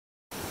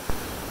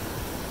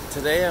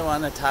Today I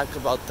want to talk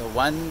about the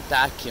one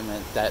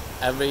document that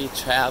every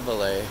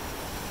traveler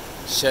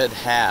should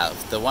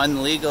have. The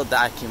one legal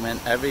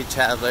document every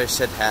traveler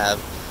should have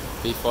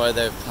before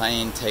their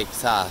plane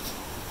takes off.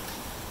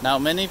 Now,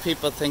 many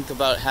people think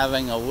about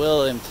having a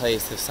will in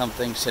place if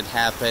something should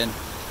happen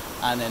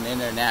on an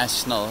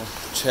international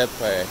trip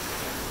or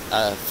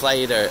a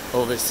flight or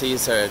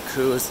overseas or a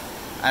cruise.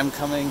 I'm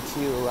coming to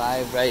you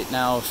live right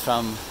now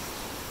from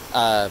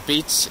a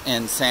beach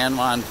in San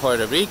Juan,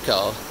 Puerto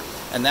Rico,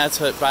 and that's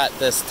what brought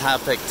this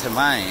topic to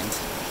mind.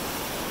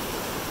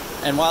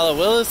 And while a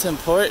will is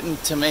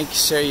important to make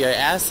sure your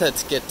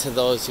assets get to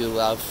those you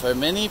love, for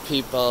many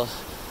people,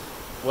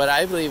 what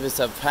I believe is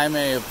of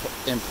primary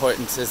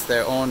importance is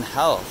their own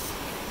health.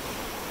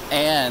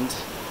 And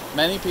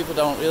many people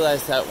don't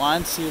realize that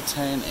once you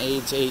turn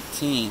age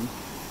 18,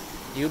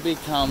 you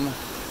become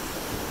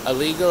a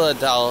legal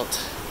adult,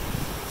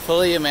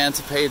 fully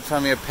emancipated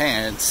from your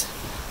parents.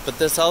 But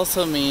this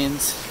also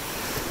means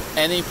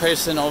any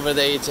person over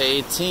the age of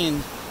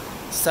 18,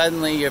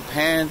 suddenly your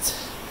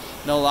parents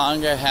no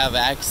longer have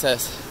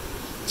access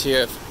to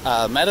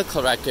your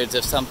medical records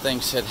if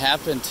something should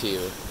happen to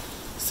you.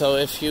 So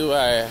if you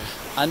are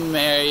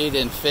unmarried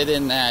and fit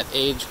in that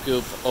age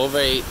group, over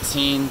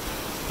 18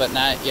 but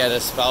not yet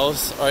a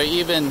spouse, or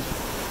even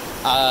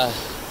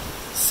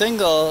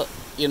single,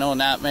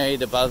 not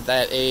married above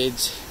that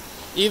age,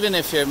 even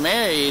if you're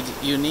married,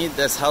 you need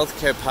this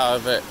healthcare power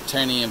of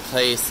attorney in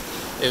place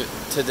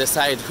to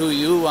decide who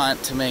you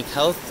want to make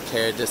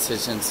healthcare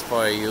decisions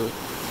for you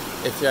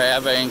if you're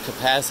ever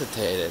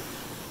incapacitated.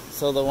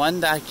 So the one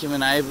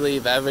document I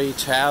believe every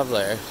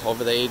traveler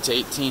over the age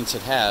 18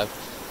 should have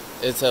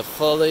is a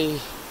fully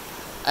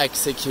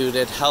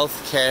executed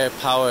healthcare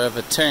power of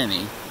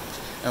attorney.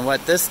 And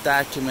what this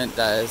document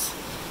does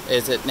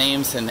is it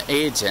names an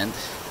agent,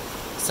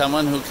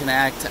 someone who can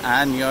act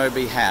on your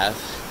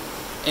behalf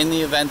in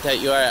the event that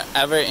you are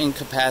ever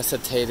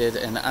incapacitated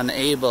and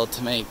unable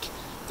to make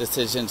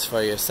decisions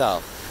for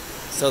yourself.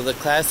 So the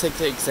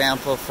classic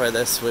example for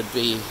this would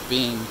be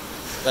being,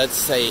 let's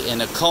say,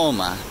 in a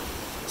coma.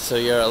 So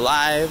you're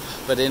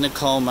alive, but in a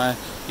coma,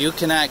 you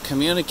cannot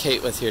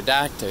communicate with your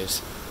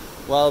doctors.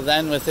 Well,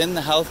 then within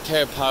the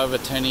healthcare power of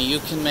attorney, you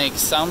can make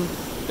some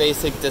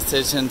basic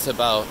decisions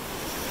about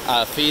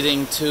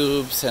feeding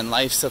tubes and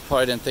life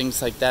support and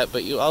things like that,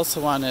 but you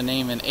also want to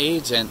name an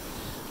agent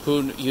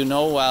who you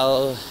know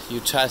well, you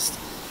trust,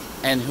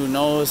 and who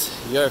knows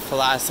your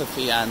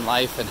philosophy on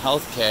life and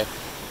healthcare,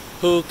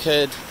 who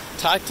could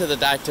talk to the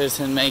doctors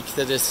and make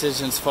the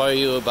decisions for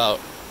you about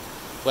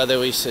whether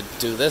we should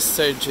do this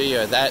surgery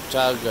or that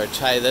drug or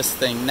try this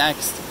thing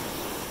next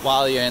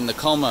while you're in the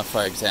coma,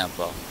 for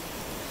example.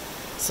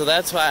 So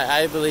that's why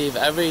I believe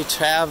every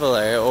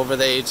traveler over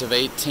the age of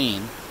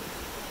 18,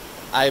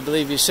 I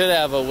believe you should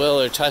have a will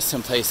or trust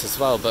in place as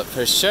well, but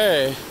for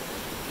sure,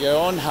 your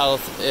own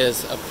health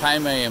is of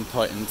primary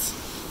importance,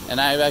 and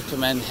I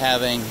recommend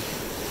having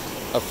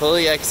a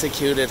fully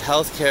executed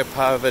healthcare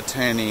power of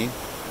attorney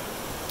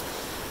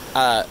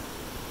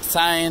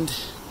signed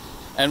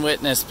and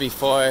witnessed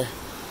before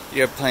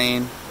your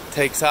plane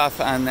takes off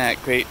on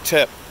that great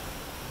trip.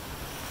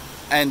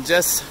 And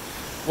just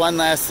one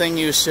last thing,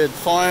 you should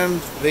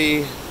form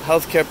the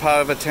healthcare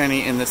power of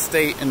attorney in the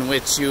state in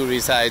which you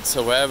reside.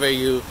 So wherever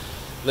you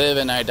live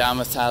and are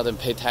domiciled and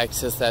pay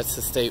taxes, that's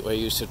the state where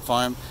you should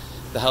form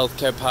the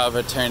healthcare power of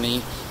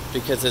attorney,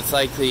 because it's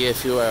likely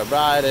if you are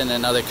abroad in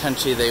another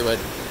country, they would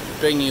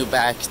bring you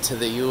back to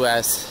the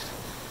U.S.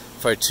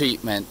 for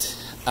treatment.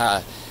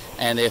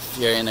 And if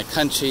you're in a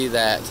country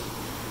that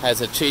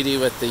has a treaty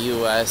with the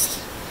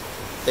U.S.,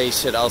 they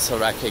should also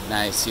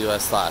recognize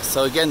U.S. law.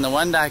 So again, the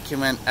one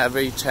document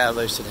every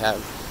traveler should have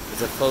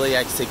is a fully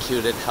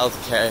executed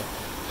healthcare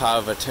power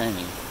of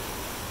attorney.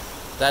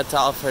 That's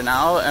all for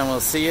now, and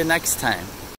we'll see you next time.